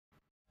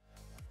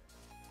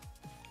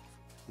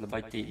ល្បិ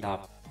ចទី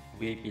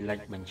10វាយពីលិច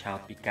បញ្ឆោត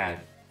ពីកើត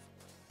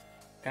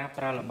ការ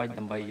ប្រើល្បិច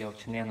ដើម្បីយក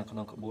ឈ្នះនៅក្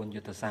នុងក្បួន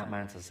យុទ្ធសាស្ត្រ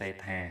បានសរសេរ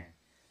ថា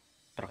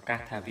ប្រកាស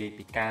ថាវាយ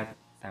ពីកើត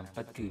តាម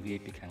ពិតគឺវាយ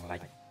ពីខាងលិ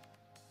ច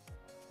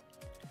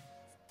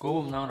គោល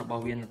បំណងរប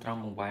ស់វានៅត្រង់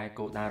បង្វែរ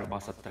គោលដៅរប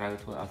ស់សត្រូវ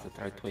ធ្វើឲ្យស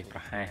ត្រូវធ្វេសប្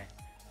រហែស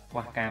ខ្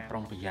វះការប្រុ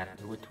ងប្រយ័ត្ន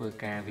រួចធ្វើ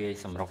ការវាយ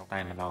សម្រុកតែ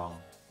ម្ដង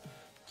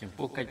ចំ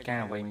ពោះកិច្ចការ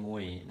អ្វីមួ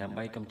យដើម្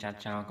បីកម្ចាត់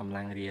ចោលកម្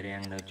លាំងរារាំ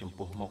ងនៅចំ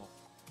ពោះមុខ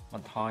ប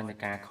ន្ថយនូវ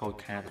ការខូច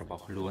ខាតរប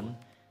ស់ខ្លួន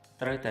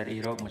ត្រូវតែរិះ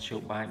រកមធ្យោ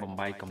បាយបំ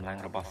បីកម្លាំង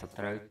របស់ស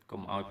ត្រូវ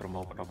កុំឲ្យប្រ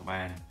មូលផ្ដុំ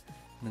បាន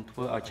នឹងធ្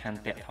វើឲ្យឆន្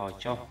ទៈថយ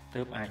ចុះ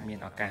ទើបអាចមាន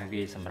ឱកាស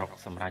វាយសម្រុក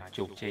សម្រាប់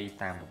ជោគជ័យ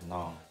តាមបំណ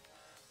ង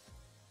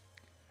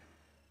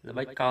ល្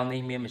បិចកល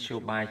នេះមានមធ្យោ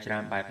បាយច្រើ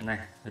នបែបណា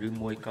ស់ឬ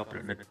មួយក៏ប្រ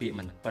ឌិតពាក្យ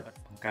មិនពិត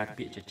បង្កើត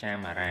ពាក្យចចាម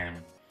អារាម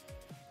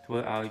ធ្វើ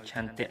ឲ្យឆ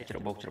ន្ទៈច្រ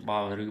បូកច្រប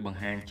ល់ឬបង្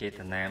ហាញចេត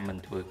នាមិន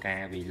ធ្វើកា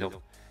រវាយលុក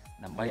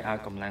ដើម្បីឲ្យ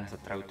កម្លាំងស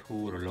ត្រូវធូ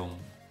ររលុង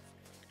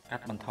កា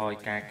ត់បន្ថយ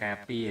ការការ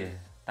ពារ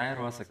តែ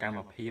រាល់សកម្ម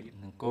ភាព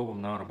និងគោលបំ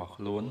ណងរបស់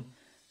ខ្លួន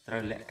ត្រូ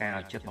វលាក់ការ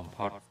ឲ្យចិត្តបំ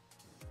ផុត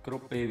គ្រ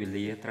ប់ពេលវេ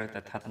លាត្រូវតែ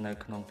ស្ថិតនៅ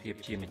ក្នុងភាព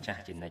ជាម្ចា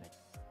ស់ជានិច្ច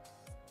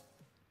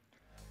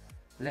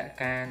លក្ខ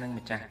ការនិង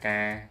ម្ចាស់កា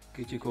រ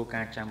គឺជាគោល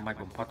ការណ៍ចាំបាច់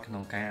បំផុតក្នុ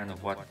ងការអនុ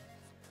វត្ត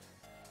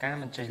ការ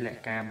មិនចេះលក្ខ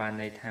ការបាន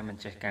ន័យថាមិន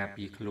ចេះការ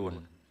ពារខ្លួន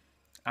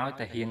ឲ្យ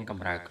តែហ៊ានក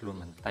ម្រើកខ្លួន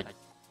បន្តិច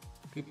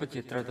គឺពិត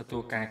ជាត្រូវទទួ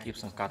លការគៀប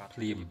សង្កត់ភ្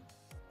លាម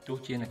ទោះ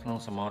ជានៅក្នុង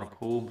សមរ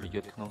ភូមិប្រយុ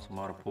ទ្ធក្នុងសម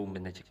រភូមិ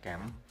ពាណិជ្ជក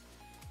ម្ម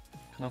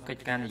ក្នុងកិច្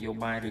ចការនយោ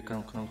បាយឬ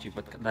ក្នុងជី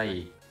វិតក្តី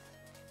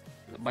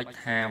ល្បិច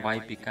ថាវាយ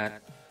ពីកើត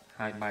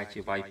ហើយបែរជា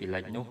វាយពីលិ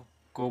ចនោះ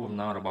គោលបំ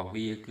ណងរបស់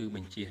វាគឺប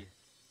ញ្ជា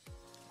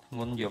ធ្ង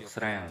ន់យក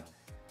ស្រាល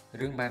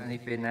រឿងបែបនេះ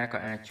ពេលណាក៏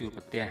អាចជួប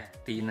ប្រទះ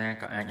ទីណា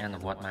ក៏អាចអនុ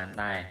វត្តបាន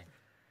ដែរ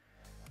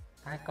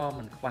តែក៏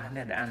មិនខ្វះអ្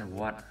នកដែលអនុវ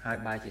ត្តហើយ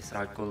បែរជាស្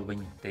រោចគល់វិ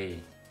ញទេ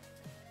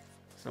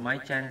សម័យ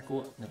ចានគ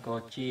ក់នគរ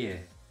ជា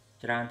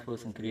ច្រើនធ្វើ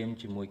សង្គ្រាម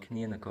ជាមួយគ្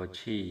នានគរ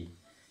ឈី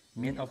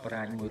មានអប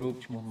រាជមួយរូប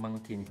ឈ្មោះម៉ឹង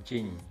ធាន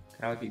ជីង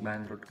ក្រោយពីបាន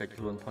រត់គេច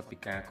ខ្លួនផុតពី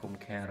ការឃុំ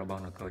ឃាំងរប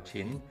ស់នគរ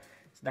ឈិន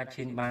ស្ដេច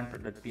ឈិនបានប្រ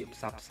ឌិតពាក្យផ្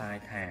សព្វផ្សាយ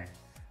ថា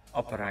អ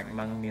បរាជ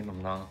ម៉ឹងមានបំ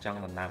ណងចង់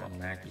ដណ្ដើមអំ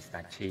ណាចពីស្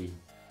ដេចឈី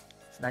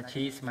ស្ដេច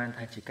ឈីស្មាន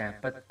ថាជាការ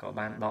ពិតក៏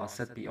បានដក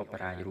សិទ្ធិពីអប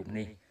រាជរូប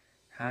នេះ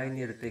ហើយ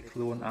និរទេសខ្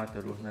លួនឲ្យទៅ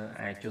រស់នៅ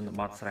ឯជន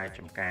បទស្រែច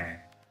ម្ការ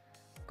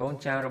កូន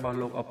ចៅរបស់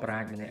លោកអបរា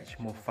ជម្នាក់ឈ្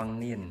មោះហ្វឹង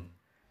នៀន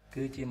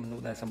គឺជាមនុ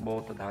ស្សដែលសម្បូរ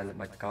ទៅដោយល្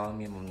បិចកល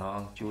មានបំណ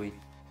ងជួយ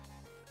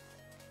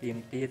ទាម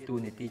ទារតួ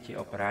នាទីជា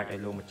អបរាជឲ្យ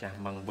លោកម្ចាស់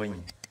ម៉ឹងវិញ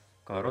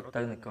ក៏រត់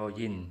ទៅនគរ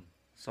យិន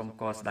សុំ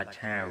គាល់ស្ដេច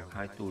ឆាវ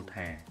ហើយទូល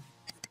ថា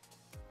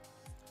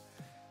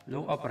លោ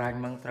កអបរាជ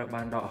ម៉ឹងត្រូវ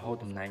បានដកហូត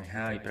តំណែង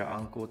ហើយព្រះអ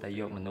ង្គគួរតែ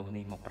យកមនុស្ស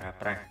នេះមកប្រើ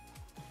ប្រាស់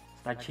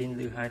ស្ដេចឈិន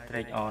ឮហើយត្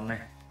រេកអរណា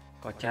ស់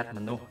ក៏ចាត់ម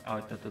នុស្សឲ្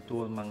យទៅទទួ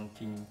លម៉ឹ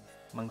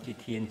ងជី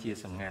ធានជា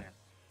សម្ងាត់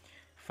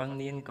ហ្វឹង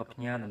នៀនក៏ផ្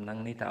ញើដំណឹង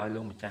នេះទៅឲ្យ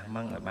លោកម្ចាស់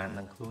ម៉ឹងឲ្យបាន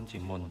ដឹងខ្លួនជា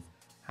មុន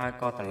ហើយ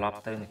ក៏ត្រឡប់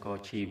ទៅនគរ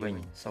ឈីវិញ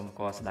សុំ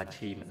គាល់ស្ដេច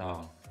ឈីម្ដង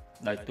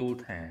ដោយទូល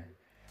ថា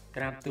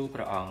ក្រាបទូល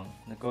ព្រះអង្គ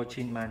នគរ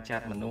ឈិនបានចា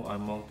ត់មនុស្សឲ្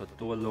យមកទ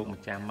ទួលលោក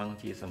ម្ចាស់ម៉ឹង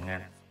ជាសម្ងា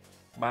ត់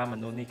បើម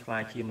នុស្សនេះខ្លា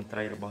ចជាមន្ត្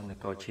រីរបស់ន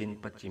គរឈិន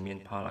ពិតជាមាន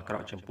ផលអាក្រ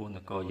ក់ចំពោះន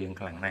គរយើង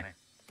ខ្លាំងណាស់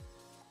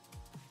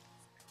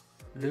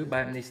ឬ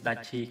បែបនេះស្ដេច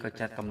ឈីក៏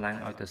ចាត់កម្លាំង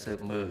ឲ្យទៅស៊ើប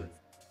មើល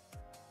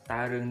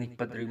តើរឿងនេះ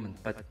ពិតឬមិន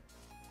ពិត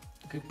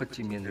គឺពិត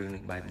ជាមានរឿង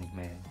នេះបែបនេះ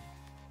មែន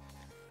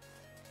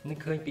នឹក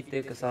ឃើញពីទេ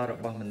ពកោសល្យរ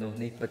បស់មនុស្ស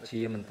នេះពិត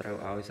ជាមិនត្រូវ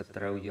ឲ្យស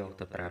ត្រូវយក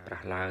ទៅប្រើប្រា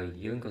ស់ឡើយ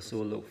យើងក៏សួ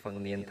រលោកហ្វឹង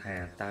នៀនថា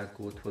តើ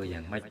គួរធ្វើ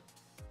យ៉ាងម៉េច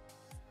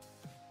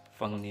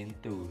ហ្វឹងនៀន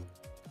ទូល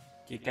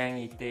ជាការ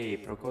ងាយទេ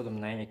ប្រគល់តំ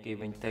ណែងឲ្យគេ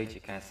វិញទៅជា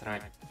ការស្រេ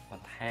ចប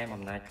ន្ថែម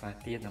អំណាចខ្លះ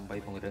ទៀតដើម្បី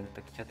ពង្រឹង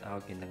ទឹកចិត្តឲ្យ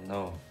គេនឹងណ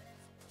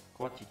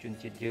គាត់ជាជន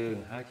ជាតិយើង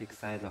ហើយជាខ្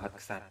សែលោហិត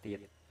ខ្សាត់ទៀត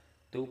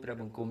ទូព្រះ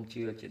បង្គំ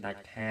ជឿជាដា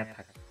ច់ខាត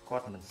ថាគា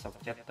ត់មិនសុខ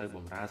ចិត្តទៅប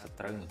ម្រើស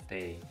ត្រូវនោះ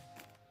ទេ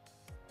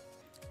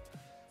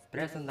ព្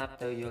រះសម្ដេច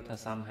ទៅយល់ថា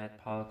សមហេតុ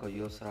ផលក៏យ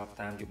ល់ស្រប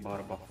តាមយោបល់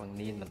របស់ហ្វឹង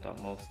នៀនបន្ទាប់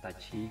មកស្ដេច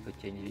ឈីក៏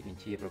ចេញរាជប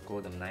ញ្ជាប្រគ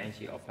ល់តំណែង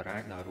ជាអបរា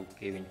ជដល់រូប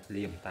គេវិញភ្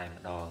លាមតែ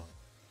ម្ដង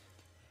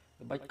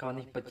ល្បិចកល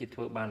នេះពិតជាធ្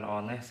វើបានល្អ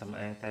ណាស់សំ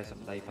អាងតែស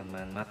ម្ដីប៉ុន្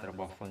មានម៉ាត់រ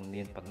បស់ហ្វឹង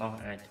នៀនប៉ុណ្ណោះ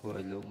អាចធ្វើ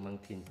ឲ្យលោកម៉ឹង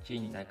ធានជី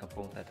ងដែលកំ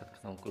ពុងតែស្ថិត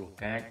ក្នុងគ្រោះ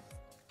កាច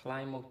ខ្លា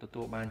យមកទ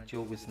ទួលបានជោ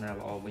គវាសនា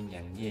ល្អវិញ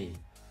យ៉ាងងាយ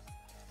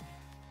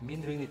មាន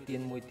រឿងនិទា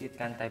នមួយទៀត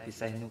កាន់តែពិ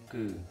សេសនោះ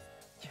គឺ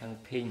ឆឹង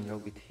ភីងរ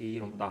កវិធី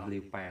រំដោះលា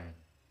វប៉ាង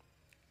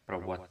ប្រ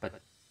វត្តិពិត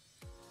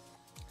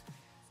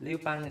លាវ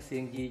ប៉ាងនិងសៀ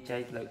ងយីចែ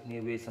កលើកគ្នា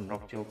វាយសម្រុ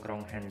កចូលក្រុ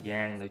ងហាន់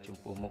យ៉ាងនៅចំ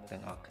ពោះមុខទាំ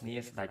ងអស់គ្នា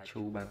ស្ដេច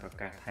ឈូបានប្រ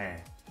កាសថា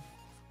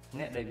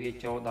អ្នកដែលវាយ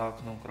ចូលដល់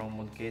ក្នុងក្រុង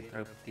មុនគេត្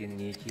រូវប្រទាន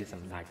ងារជាស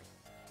ម្ដេច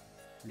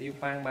លាវ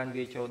ប៉ាងបាន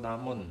វាយចូលដ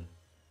ល់មុន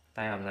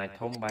តែអំណាច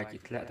ធំបែរជា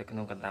ធ្លាក់ទៅក្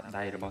នុងកណ្ដាប់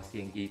ដៃរបស់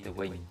សៀងយីទៅ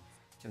វិញ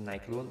ចំណែក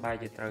ខ្លួនបែរ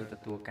ជាត្រូវទ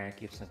ទួលការ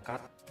គៀបសង្ក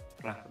ត់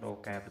ផ្លាស់ប្ដូរ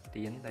ការប្រ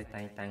ទានដោយ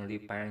តែងតាំងលា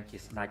វប៉ាងជា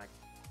ស្ដេច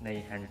នៃ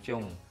ហាន់ជុ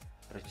ង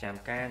ប្រចាំ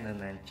ការនៅ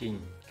ណានជីង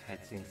ខេ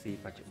ត្តសៀងស៊ី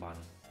បច្ចុប្បន្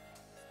ន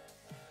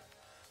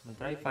មន្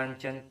ត្រីហ្វាន់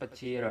ចិនពិត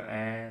ជារ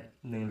អា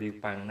នឹងលាវ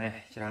ប៉ាងណាស់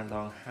ច្រើនដ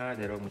ងហើយ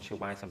ដែលរកមធ្យោ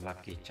បាយសម្លាប់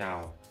គេចោ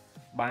ល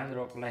បានរ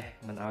កលេស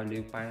មិនឲ្យលា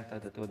វប៉ាងទៅ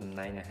ទទួលតំ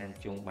ណែងនៅហាន់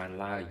ជុងបាន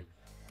ឡើយ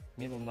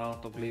មានបំណង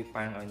ទុកលាវ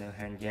ប៉ាងឲ្យនៅ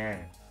ហាន់យ៉ាង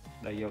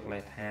ដោយយកលេ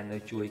សថានៅ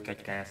ជួយកិច្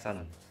ចការសិន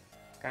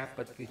ការ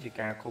ពិតគឺជា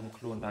ការឃុំ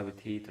ខ្លួនដោយវិ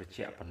ធីត្រ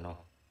ជាក់ប៉ុណ្ណោះ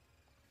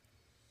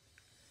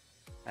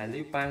តែ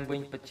លីវប៉ាងវិ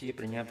ញពិតជា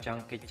ប្រញាប់ច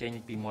ង់គេចចេញ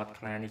ពីមាត់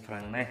ខ្លានេះខ្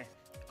លាំងណាស់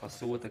ក៏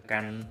សួរទៅកា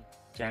ន់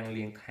ចាង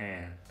លៀងថា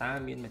តើ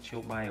មានមធ្យោ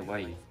បាយអ្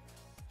វី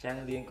ចាង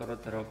លៀងក៏រ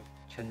ត់ទៅរក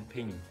ឈិន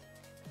ភីង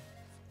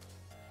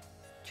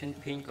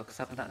ក៏ខ្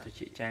សឹបដាក់ត្រ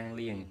ចៀកចាង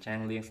លៀង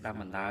ស្ដាប់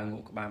បណ្ដាលង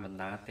ក់ក្បាលបណ្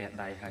ដាទះ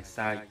ដៃហើយ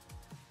សើច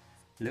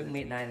លើក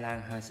មេដៃឡើង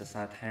ហើយសរ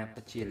សើរថា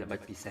ពិតជាល្បិច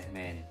ពិសេស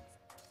មែន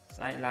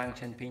ស្អែកឡើង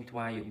ឈិនភីងថ្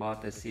វាយយោបល់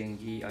ទៅសៀង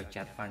យីឲ្យ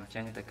ចាត់ហ្វាន់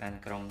ចឹងទៅកាន់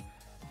ក្រុង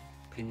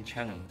ភីន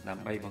ឆឹងដើ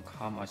ម្បីបង្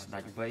ខំឲ្យស្ដេ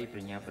ចវៃប្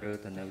រញាប់រើ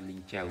ទៅនៅលី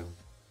ងចៅ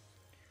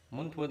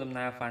មុនធ្វើដំ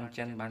ណើរហ្វាន់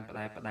ចិនបានផ្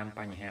ដាំប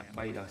ញ្ហា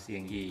3ដល់សៀ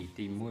ងយី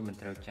ទី1មិន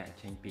ត្រូវចាក់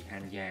ចេញពីហា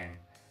នយ៉ាង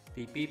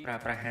ទី2ប្រើ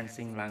ប្រាស់ហាន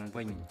ស៊ីងឡើង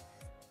វិញ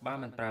បើ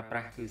មិនប្រើប្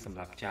រាស់គឺសម្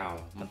លាប់ចោល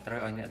មិនត្រូវ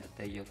ឲ្យអ្នកដ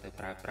ទៃយកទៅ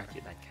ប្រើប្រាស់ជា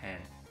ដាច់ខាត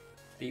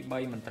ទី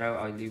3មិនត្រូវ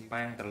ឲ្យលីវ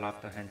ប៉ាងត្រឡប់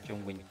ទៅហានជុង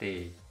វិញទេ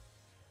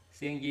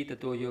សៀងយីទ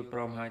ទួលយល់ព្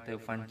រមហើយទៅ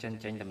ហ្វាន់ចិន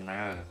ចេញដំ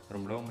ណើរ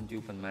រំលងមិនយូ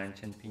រប៉ុន្មាន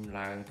ឈិនភីង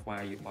ឡើងថ្វា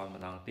យយោបល់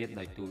ម្ដងទៀត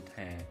ដោយទូល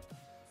ថា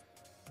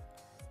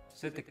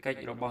សេដ្ឋកិច្ច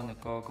របស់ន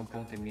គរកំពុ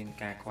ងតែមាន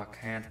ការខ្វះ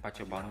ខាតបច្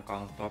ចុប្បន្នក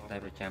ងទ័ពដែល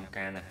ប្រចាំ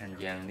ការនៅហាន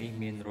យ៉ាងនេះ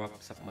មានរាប់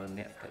សិបម៉ឺន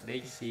នាក់ទៅដេ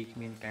កស៊ីគ្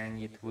មានការ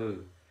ងារធ្វើ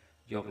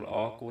យកល្អ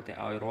គួរតែ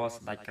ឲ្យរាល់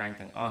ស្ដេចក្រាញ់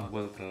ទាំងអស់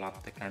វិលត្រឡប់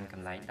ទៅកាន់ក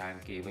ន្លែងដើម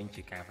គេវិញ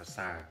ជាការប្រ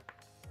សើរ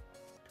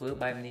ធ្វើ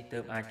បែបនេះទើ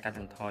បអាចកាត់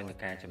បន្ថយនូវ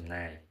ការចំ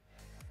ណាយ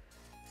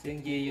សៀង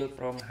យីយល់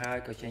ព្រមហើយ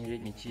ក៏ចេញរា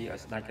ជបញ្ជាឲ្យ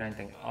ស្ដេចក្រាញ់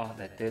ទាំងអស់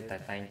ដែលទើបតែ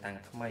តែងតាំង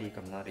ថ្មី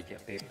កំណត់រយៈ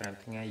ពេល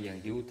5ថ្ងៃយ៉ាង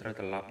យូរត្រូវ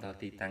ត្រឡប់ដល់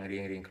ទីតាំងរៀ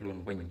ងៗខ្លួន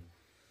វិញ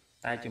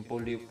តែចំពោះ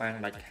លីវប៉ាង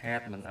ដាច់ខាត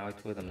មិនឲ្យ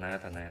ធ្វើដំណើរ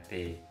ទៅណា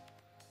ទេ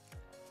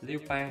លីវ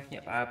ប៉ាងភ្ញា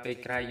ក់ផ្អើលពេល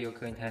ក្រោយយល់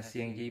ឃើញថា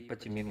សៀងយីពិត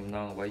ជាមានបំណ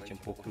ងអ្វីចំ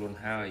ពោះខ្លួន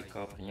ហើយ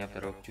ក៏ប្រញាប់ទៅ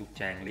រកជួប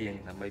ចាងលៀង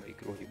ដើម្បីពិ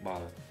គ្រោះយោប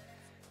ល់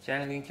ចា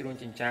ងលៀងជ្រួញ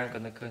ចិញ្ចើមក៏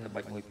នឹកឃើញល្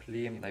បិចមួយភ្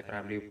លាមដែលប្រា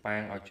ប់លីវប៉ា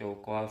ងឲ្យចូល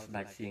គាល់ស្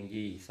ដេចសៀង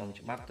យីសុំ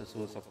ច្បាប់ទៅ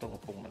សួរសុខទុក្ខឪ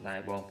ពុកម្ដាយ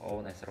បងប្អូ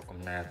នឯស្រុក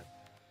កំណើត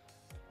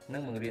និ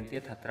ងបង្រៀនទៀ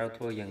តថាត្រូវ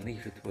ធ្វើយ៉ាងនេះ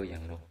ឬធ្វើ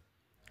យ៉ាងនោះ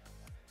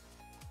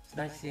ស្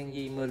ដេចសៀង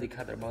យីមើលលិ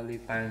ខិតរបស់លី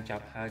វប៉ាងច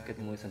ប់ហើយគិត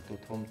មួយសន្ទុះ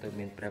ធំទើប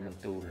មានព្រះប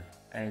ន្ទូល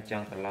ឯងច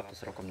ង់ត្រឡប់ទៅ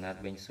ស្រុកកំណើត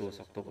វិញសួរ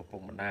សុខទុក្ខឪពុក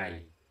ម្ដាយ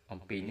អំ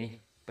ពើនេះ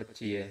ពិត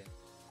ជា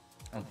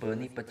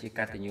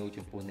កតញ្ញូ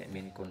ចំពោះអ្នក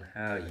មានគុណ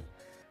ហើយ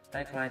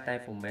តែខ្លាចតែ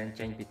ពុំមែន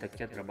ចេញពីទឹក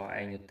ចិត្តរបស់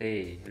ឯងនោះទេ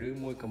ឬ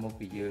មួយក៏មក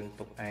ពីយើង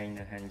ទុកឯង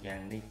នៅហានយ៉ាង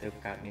នេះទើប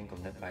កើតមានគំ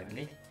និតបែប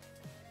នេះ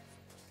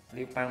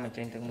លីវប៉ាងបញ្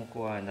ចេញទឹកមុខ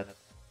គួរអាណិត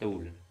ទូ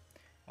ល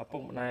ឪពុ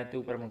កម្ដាយទូ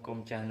លព្រះបង្គំ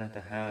ចាស់ណាស់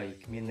ទៅហើយ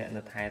គ្មានអ្នក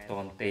នៅថែ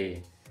ទាំទេ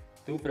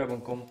ទូលព្រះប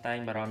ង្គំតែង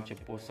បារម្ភចំ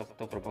ពោះសុខ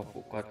ទុក្ខរបស់ពួ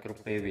កគាត់គ្រ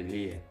ប់ពេលវេ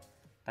លា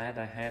តែ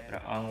ដោយហេតុព្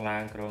រះអង្គឡើ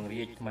ងគ្រង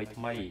រាជ្យថ្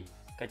មី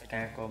កិច្ច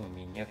ការក៏មិន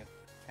មានញឹក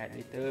ហេតុ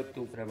នេះទើប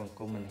ទូលព្រះបង្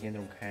គំមិនហ៊ាន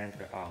រំខាន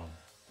ព្រះអង្គ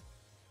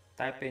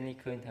តែពេលនេះ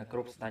ឃើញថាគ្រ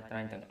ប់ស្ដេចក្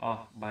រាញ់ទាំងអ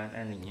ស់បាន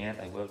អនុញ្ញាត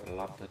ឲ្យវិលត្រ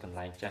ឡប់ទៅកន្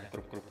លែងចាស់គ្រ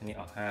ប់គ្នា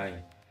អស់ហើយ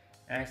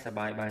អាចសប្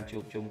បាយបានជួ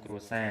បជុំគ្រួ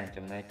សារ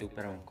ចំណែកទូល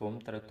ព្រះបង្គំ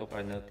ត្រូវទុក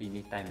ឲ្យនៅទី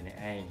នេះតែម្នាក់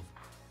ឯង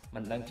មិ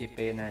នដឹងជា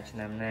ពេលណាឆ្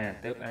នាំណា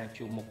ទើបអាច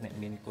ជួបមុខអ្នក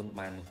មានគុណ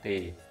បាននោះទេ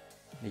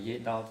និយាយ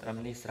ដល់ត្រឹម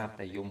នេះស្រាប់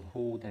តែយំ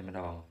ហ៊ូតែម្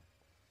ដង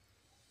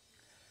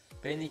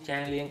ពេលនេះចា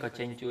ងលៀងក៏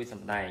ចេញជួយស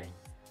ម្ដែង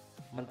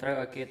មិនត្រូវ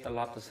ឲ្យគេត្រឡ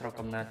ប់ទៅស្រុក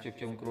កំណើតជួប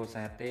ជុំគ្រួ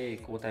សារទេ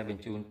គួរតែប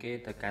ញ្ជូនគេ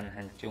ទៅកាន់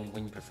ហាន់ជុង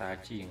វិញប្រសើរ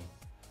ជាង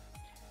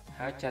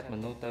ហើយចាត់ម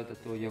នុស្សទៅទ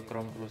ទួលយកក្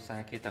រុមគ្រួសា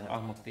រគេទាំងអ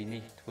ស់មកទី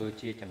នេះធ្វើ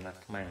ជាចំណាត់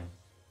ខ្មាំង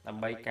ដើ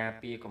ម្បីការ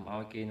ពារកុំឲ្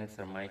យគេនៅ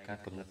ស្រមៃកា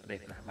ត់គំនិតផ្ដេស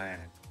ផ្ដាស់បាន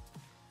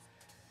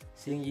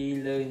សៀងយី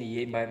លើនិ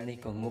យាយបែបនេះ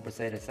ក៏ងប់ប្រ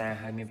សេះរសា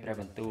ហើយមានព្រះ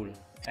បន្ទូល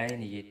ឯង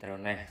និយាយត្រូវ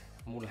ណាស់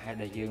មូលហេតុ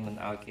ដែលយើងមិន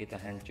ឲ្យគេទៅ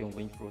ហាន់ជុង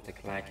វិញព្រោះតែ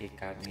ខ្លាចគេ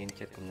កើតមាន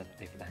ចិត្តគំនិតផ្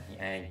ដេសផ្ដាស់នេះ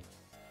ឯង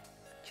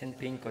ឈិន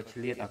ភីងក៏ឆ្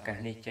លៀតឱកាស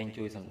នេះចេញ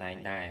ជួយសម្ដែង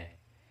ដែរ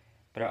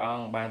ព្រះអ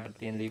ង្គបានប្រ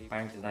ទានលីវប៉ា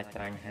ងស្ដេច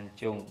ក្រាញ់ហាន់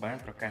ជុងបាន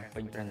ប្រកាស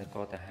ពេញព្រះនគ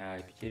រទៅហើយ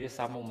ជារាជស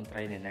ព្វមុខមន្ត្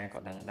រីអ្នកណាក៏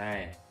ដឹងដែ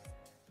រ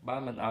បើ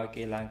មិនឲ្យ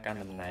គេឡើងកាន់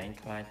តំណែង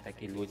ខ្លាចតែ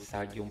គេលួច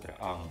សើចយំព្រះ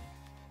អង្គ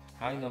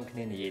ហើយនាំគ្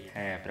នានិយាយ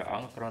ថាព្រះអ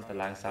ង្គគ្រាន់តែ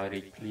ឡើងសោយរា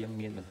ជភ្លាម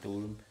មានបន្ទូ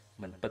ល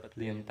មិនពិតភ្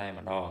លាមតែ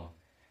ម្ដង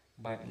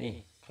បែបនេះ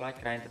ខ្លាច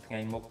ក្រែងទៅថ្ងៃ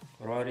មុខ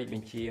រាល់រាជប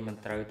ញ្ជាមិន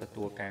ត្រូវទ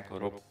ទួលការគោ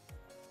រព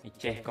នេះ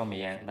ចេះក៏ម្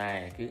យ៉ាងដែរ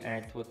គឺអា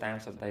ចធ្វើតាម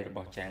សម្ដីរប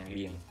ស់ចាង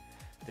លៀង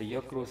ទៅយ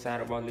កគ្រួសារ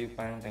របស់លីវ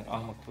ប៉ាងទាំងអ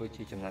ស់មកធ្វើ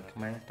ជាចំណាត់ខ្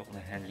មាំងទុក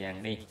នៅហានយ៉ាង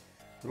នេះ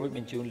រួចប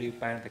ញ្ជូនលីវ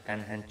ប៉ាងទៅកា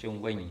ន់ហានជុង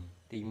វិញ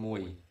ទី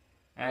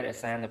1អាចរ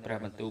ក្សានៅព្រះ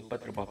បន្ទូលពិត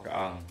របស់ព្រះ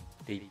អង្គ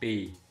ទី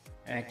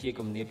2អាចជា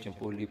គំនាបចំ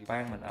ពោះលីវប៉ា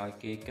ងមិនឲ្យ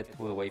គេគិតធ្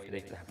វើអ្វីផ្ដេ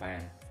សផ្ដាស់បា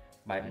ន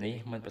បែបនេះ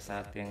មិនប្រសើ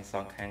រទាំងស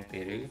ងខាង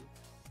ទេឬ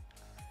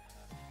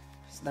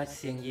ស្ដេច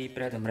សៀងយី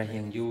ព្រះតម្រិះ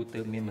យ៉ាងយូរ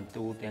ទើបមានបន្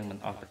ទូលទាំងមិន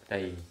អស់ប្រ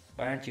តិ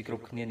បានជាគ្រ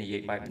ប់គ្នានិយា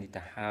យបែបនេះ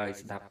ទៅហើយ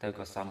ស្ដាប់ទៅ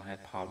ក៏សមហេ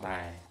តុផល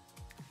ដែរ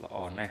ល្អ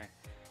ណាស់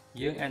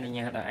យើងអនុញ្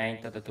ញាតឲ្យឯង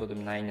ទៅទទួល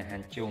តំណែងនៅហា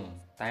នជុង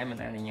តែមិន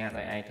អនុញ្ញាត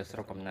ឲ្យឯងទៅស្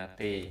រុកកំណើត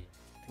ទេ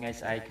ថ្ងៃ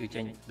ស្អែកគឺ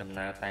ចេញដំ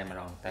ណើរតែម្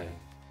ដងទៅ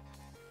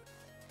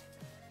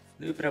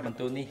ឮព្រះបន្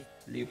ទូលនេះ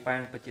លីវប៉ា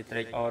ងពិតជាត្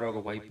រេកអររក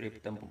អ្វីព្រាប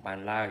ផ្ទឹមពុំបាន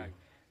ឡើយ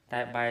តែ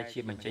បែរជា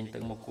បញ្ចេញទឹ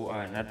កមុខគួរឲ្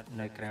យអាណិត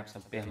នៅក្រាប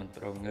សំពះមិន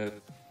ព្រមងើប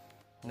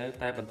នៅ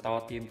តែបន្ត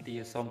ទាមទា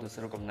រសុំទៅ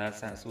ស្រុកកំណើត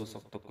សាកសួរសុ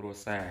ខទុក្ខគ្រួ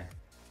សារ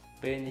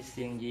ពេលនេះ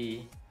សៀងយី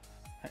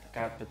ហាក់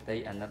កើតប្រតិ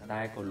អាណិត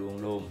ដែរក៏លួង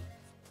លោម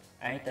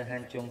ឯងទៅហា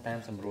ន់ជុងតាម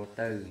សម្រួល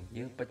ទៅ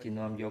យើងពិតជា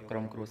នាំយកក្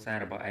រុមគ្រួសារ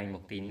របស់ឯងម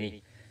កទីនេះ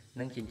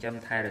និងចិញ្ចឹម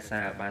ថែរក្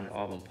សាឲ្យបានល្អ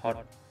បំផុត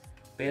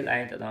ពេលឯ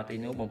ងទៅដល់ទី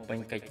នោះបំពេញ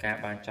កិច្ចការ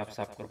បានចប់ស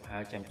ពគ្រប់ហើ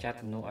យចាំចាត់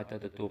មនុស្សឲ្យទៅ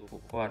ទទួលពួ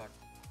កគាត់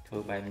ធ្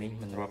វើបែបនេះ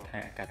មិនរាប់ថា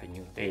អកតញ្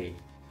ញូទេ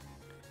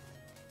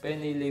ពេល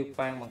នេះលាវ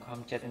ប៉ាងបង្ខំ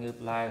ចិត្តងើប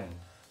ឡើង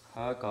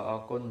ហើយក៏អរ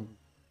គុណ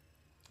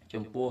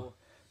ចំពោះ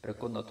ព្រះ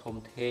គុណដ៏ធំ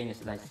ធេងនៃ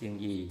ស្ដេចសៀង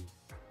យី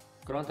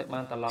គ្រាន់តែបា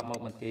នត្រឡប់មក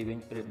មន្ទីរវិញ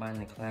ប្រៀបបាន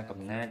នឹងខ្លាកំ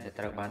ណាចដែល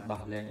ត្រូវបាន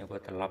ដោះលែងឲ្យវិល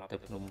ត្រឡប់ទៅ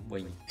ភ្នំវិ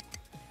ញ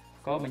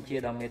ក៏បញ្ជា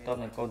ដល់មេតប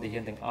និងកូនទាហា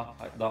នទាំងអស់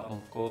ឲ្យដកប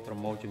ង្គោលប្រ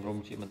មូលជំរំ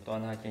ជាបន្ទា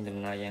ន់ហើយចេញដំ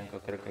ណើរយ៉ាងក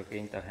ក្រឹកកក្រែ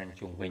ងទៅហាន់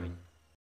ជុំវិញ